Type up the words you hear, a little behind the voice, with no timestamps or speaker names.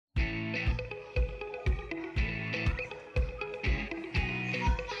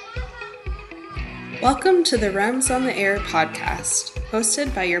Welcome to the REMS on the Air podcast,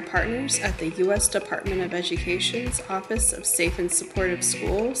 hosted by your partners at the U.S. Department of Education's Office of Safe and Supportive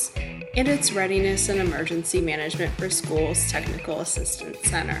Schools and its Readiness and Emergency Management for Schools Technical Assistance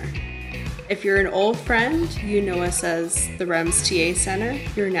Center. If you're an old friend, you know us as the REMS TA Center,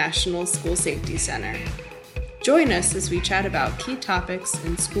 your National School Safety Center. Join us as we chat about key topics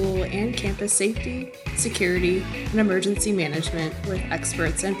in school and campus safety, security, and emergency management with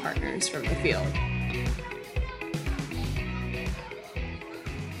experts and partners from the field.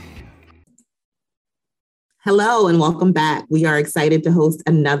 Hello and welcome back. We are excited to host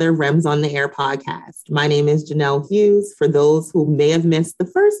another REMS on the Air podcast. My name is Janelle Hughes. For those who may have missed the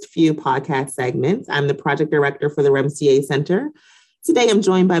first few podcast segments, I'm the project director for the REMS TA Center. Today, I'm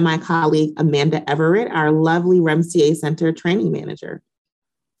joined by my colleague, Amanda Everett, our lovely REMS TA Center training manager.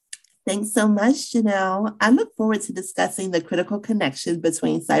 Thanks so much, Janelle. I look forward to discussing the critical connection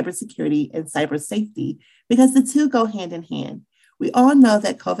between cybersecurity and cyber safety because the two go hand in hand. We all know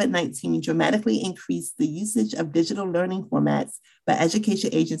that COVID-19 dramatically increased the usage of digital learning formats by education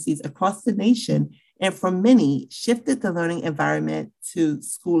agencies across the nation, and for many, shifted the learning environment to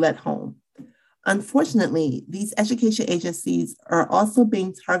school at home. Unfortunately, these education agencies are also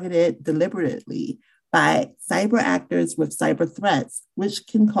being targeted deliberately by cyber actors with cyber threats, which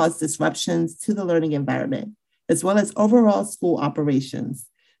can cause disruptions to the learning environment, as well as overall school operations.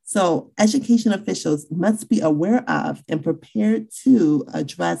 So education officials must be aware of and prepared to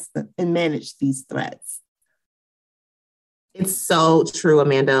address and manage these threats. It's so true,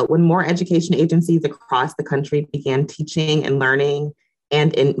 Amanda. When more education agencies across the country began teaching and learning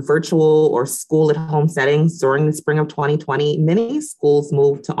and in virtual or school at home settings during the spring of 2020, many schools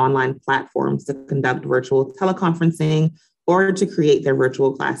moved to online platforms to conduct virtual teleconferencing or to create their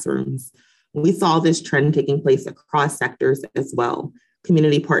virtual classrooms. We saw this trend taking place across sectors as well.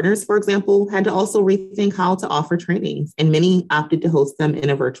 Community partners, for example, had to also rethink how to offer trainings, and many opted to host them in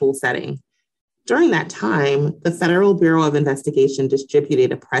a virtual setting. During that time, the Federal Bureau of Investigation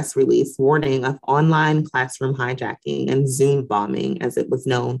distributed a press release warning of online classroom hijacking and Zoom bombing, as it was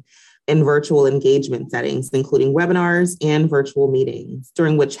known, in virtual engagement settings, including webinars and virtual meetings,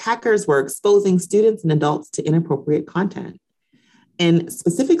 during which hackers were exposing students and adults to inappropriate content. In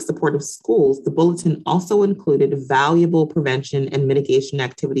specific support of schools, the bulletin also included valuable prevention and mitigation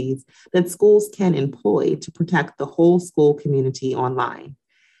activities that schools can employ to protect the whole school community online.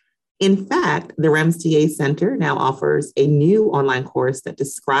 In fact, the REMS TA Center now offers a new online course that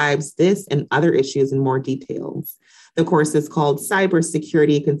describes this and other issues in more details. The course is called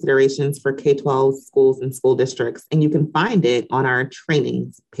Cybersecurity Considerations for K-12 Schools and School Districts, and you can find it on our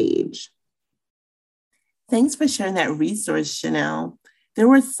trainings page. Thanks for sharing that resource, Chanel. There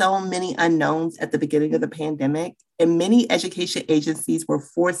were so many unknowns at the beginning of the pandemic, and many education agencies were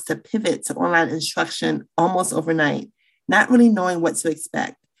forced to pivot to online instruction almost overnight, not really knowing what to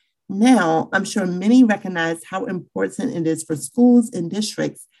expect. Now, I'm sure many recognize how important it is for schools and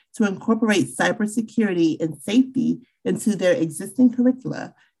districts to incorporate cybersecurity and safety into their existing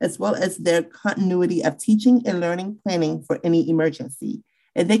curricula, as well as their continuity of teaching and learning planning for any emergency.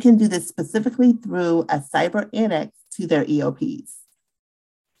 And they can do this specifically through a cyber annex to their EOPs.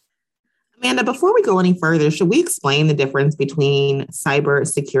 Amanda, before we go any further, should we explain the difference between cyber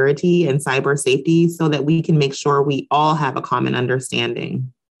security and cyber safety so that we can make sure we all have a common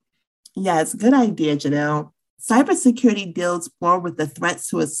understanding? Yes, good idea, Janelle. Cybersecurity deals more with the threats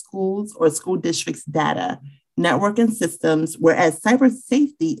to a school's or school district's data, network, and systems, whereas cyber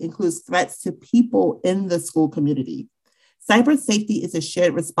safety includes threats to people in the school community. Cyber safety is a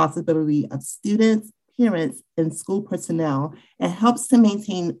shared responsibility of students, parents, and school personnel, and helps to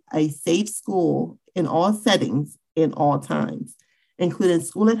maintain a safe school in all settings in all times, including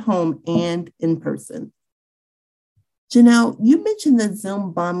school at home and in person. Janelle, you mentioned the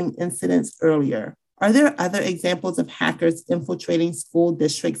Zoom bombing incidents earlier. Are there other examples of hackers infiltrating school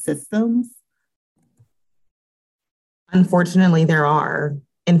district systems? Unfortunately, there are.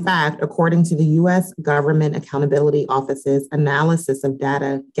 In fact, according to the U.S. Government Accountability Office's analysis of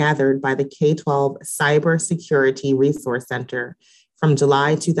data gathered by the K-12 Cybersecurity Resource Center from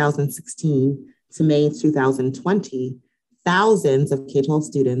July 2016 to May 2020, thousands of K-12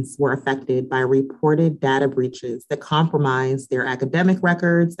 students were affected by reported data breaches that compromised their academic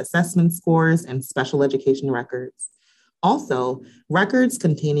records, assessment scores, and special education records. Also, records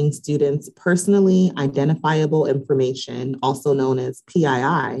containing students' personally identifiable information, also known as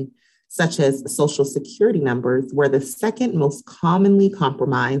PII, such as social security numbers, were the second most commonly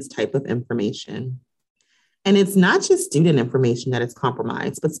compromised type of information. And it's not just student information that is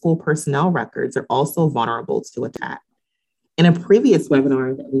compromised, but school personnel records are also vulnerable to attack. In a previous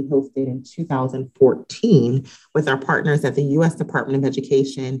webinar that we hosted in 2014 with our partners at the U.S. Department of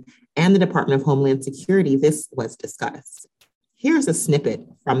Education and the Department of Homeland Security, this was discussed. Here's a snippet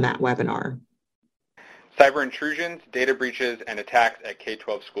from that webinar. Cyber intrusions, data breaches, and attacks at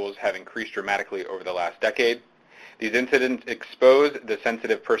K-12 schools have increased dramatically over the last decade. These incidents expose the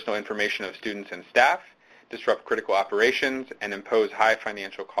sensitive personal information of students and staff, disrupt critical operations, and impose high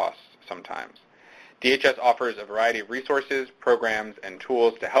financial costs sometimes. DHS offers a variety of resources, programs, and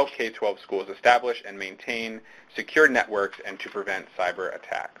tools to help K-12 schools establish and maintain secure networks and to prevent cyber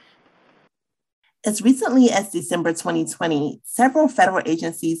attacks. As recently as December 2020, several federal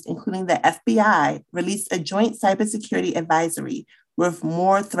agencies, including the FBI, released a joint cybersecurity advisory with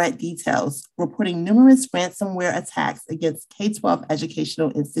more threat details, reporting numerous ransomware attacks against K-12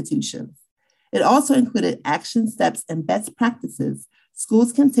 educational institutions. It also included action steps and best practices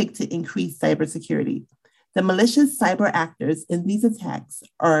schools can take to increase cybersecurity. The malicious cyber actors in these attacks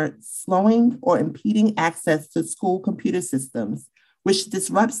are slowing or impeding access to school computer systems, which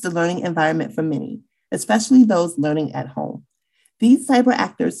disrupts the learning environment for many, especially those learning at home. These cyber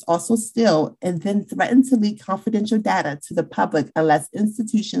actors also steal and then threaten to leak confidential data to the public unless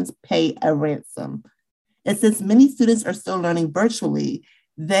institutions pay a ransom. And since many students are still learning virtually,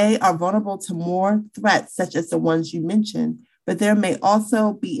 they are vulnerable to more threats such as the ones you mentioned, but there may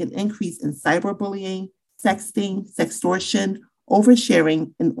also be an increase in cyberbullying, sexting, sextortion,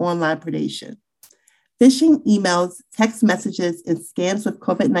 oversharing, and online predation. Phishing emails, text messages, and scams with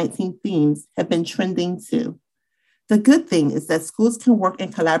COVID-19 themes have been trending too. The good thing is that schools can work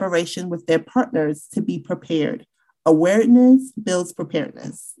in collaboration with their partners to be prepared. Awareness builds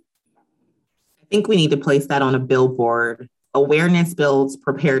preparedness. I think we need to place that on a billboard. Awareness builds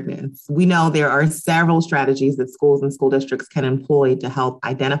preparedness. We know there are several strategies that schools and school districts can employ to help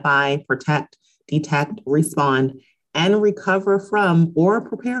identify, protect, detect, respond, and recover from or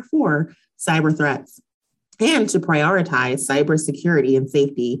prepare for cyber threats, and to prioritize cybersecurity and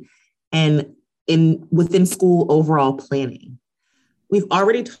safety and within school overall planning. We've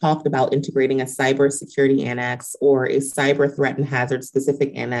already talked about integrating a cybersecurity annex or a cyber threat and hazard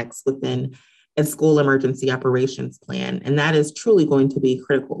specific annex within a school emergency operations plan, and that is truly going to be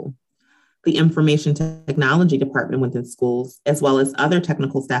critical. The information technology department within schools, as well as other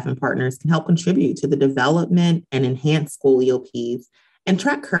technical staff and partners, can help contribute to the development and enhance school EOPs and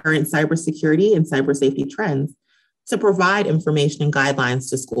track current cybersecurity and cyber safety trends to provide information and guidelines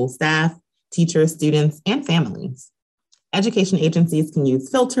to school staff, teachers, students, and families. Education agencies can use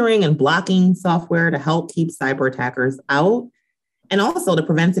filtering and blocking software to help keep cyber attackers out, and also to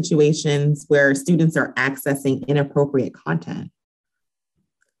prevent situations where students are accessing inappropriate content.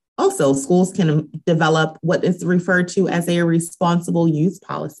 Also, schools can develop what is referred to as a responsible use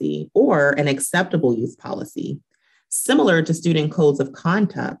policy or an acceptable use policy, similar to student codes of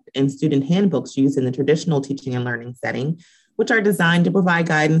conduct and student handbooks used in the traditional teaching and learning setting, which are designed to provide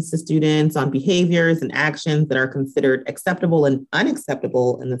guidance to students on behaviors and actions that are considered acceptable and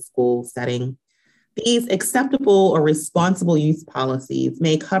unacceptable in the school setting. These acceptable or responsible use policies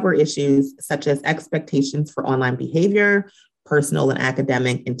may cover issues such as expectations for online behavior, personal and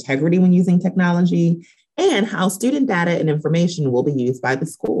academic integrity when using technology, and how student data and information will be used by the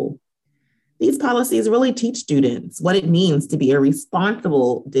school. These policies really teach students what it means to be a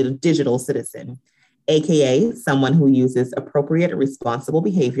responsible digital citizen, AKA someone who uses appropriate and responsible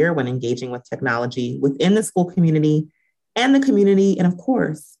behavior when engaging with technology within the school community and the community, and of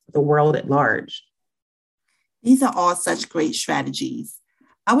course, the world at large. These are all such great strategies.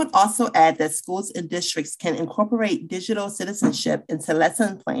 I would also add that schools and districts can incorporate digital citizenship into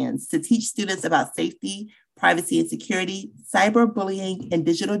lesson plans to teach students about safety, privacy and security, cyberbullying and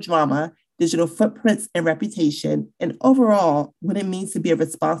digital drama, digital footprints and reputation, and overall, what it means to be a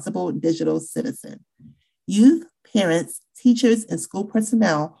responsible digital citizen. Youth, parents, teachers, and school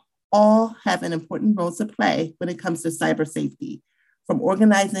personnel all have an important role to play when it comes to cyber safety, from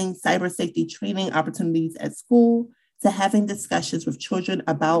organizing cyber safety training opportunities at school to having discussions with children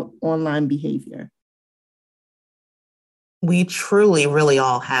about online behavior. We truly, really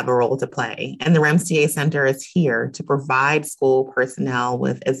all have a role to play, and the REMS TA Center is here to provide school personnel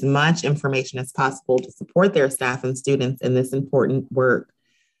with as much information as possible to support their staff and students in this important work.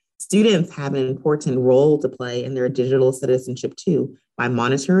 Students have an important role to play in their digital citizenship too, by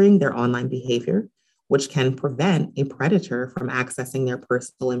monitoring their online behavior, which can prevent a predator from accessing their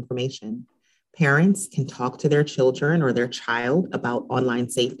personal information. Parents can talk to their children or their child about online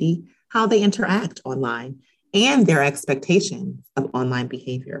safety, how they interact online, and their expectations of online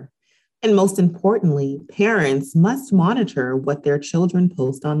behavior. And most importantly, parents must monitor what their children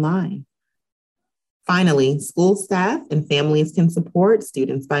post online. Finally, school staff and families can support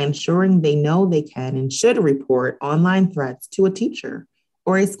students by ensuring they know they can and should report online threats to a teacher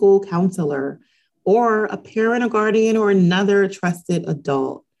or a school counselor or a parent or guardian or another trusted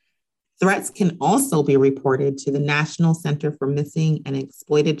adult. Threats can also be reported to the National Center for Missing and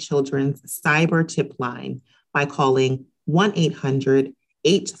Exploited Children's Cyber Tip Line by calling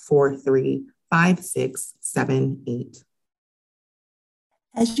 1-800-843-5678.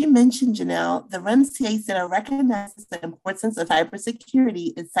 As you mentioned, Janelle, the REMS TA Center recognizes the importance of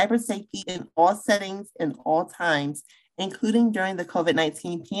cybersecurity and cyber safety in all settings and all times, including during the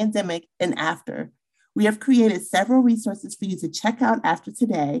COVID-19 pandemic and after. We have created several resources for you to check out after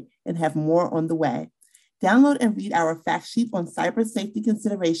today and have more on the way. Download and read our fact sheet on cyber safety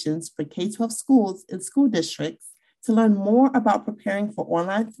considerations for K-12 schools and school districts to learn more about preparing for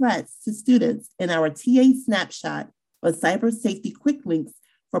online threats to students and our TA snapshot on cyber safety quick links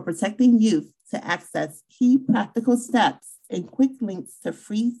for protecting youth to access key practical steps and quick links to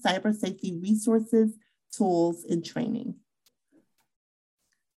free cyber safety resources, tools, and training.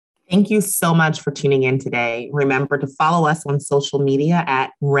 Thank you so much for tuning in today. Remember to follow us on social media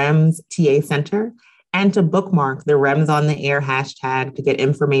at REMS TA Center and to bookmark the REMS on the Air hashtag to get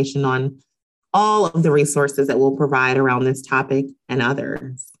information on all of the resources that we'll provide around this topic and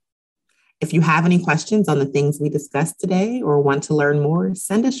others. If you have any questions on the things we discussed today or want to learn more,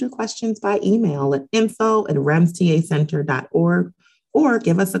 send us your questions by email at info@remstacenter.org or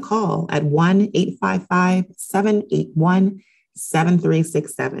give us a call at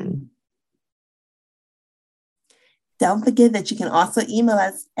 1-855-781-7367. Don't forget that you can also email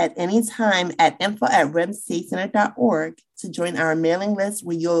us at any time at info@remstacenter.org to join our mailing list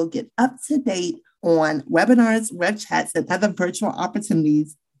where you'll get up to date on webinars, web chats, and other virtual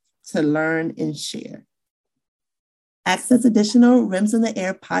opportunities to learn and share. Access additional REMS on the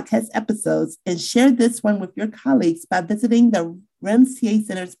Air podcast episodes and share this one with your colleagues by visiting the REMS TA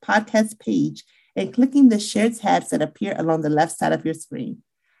Center's podcast page and clicking the share tabs that appear along the left side of your screen.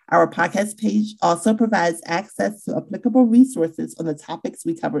 Our podcast page also provides access to applicable resources on the topics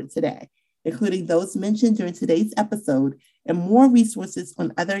we covered today, including those mentioned during today's episode, and more resources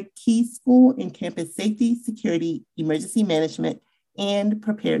on other key school and campus safety, security, emergency management, and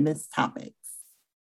preparedness topics.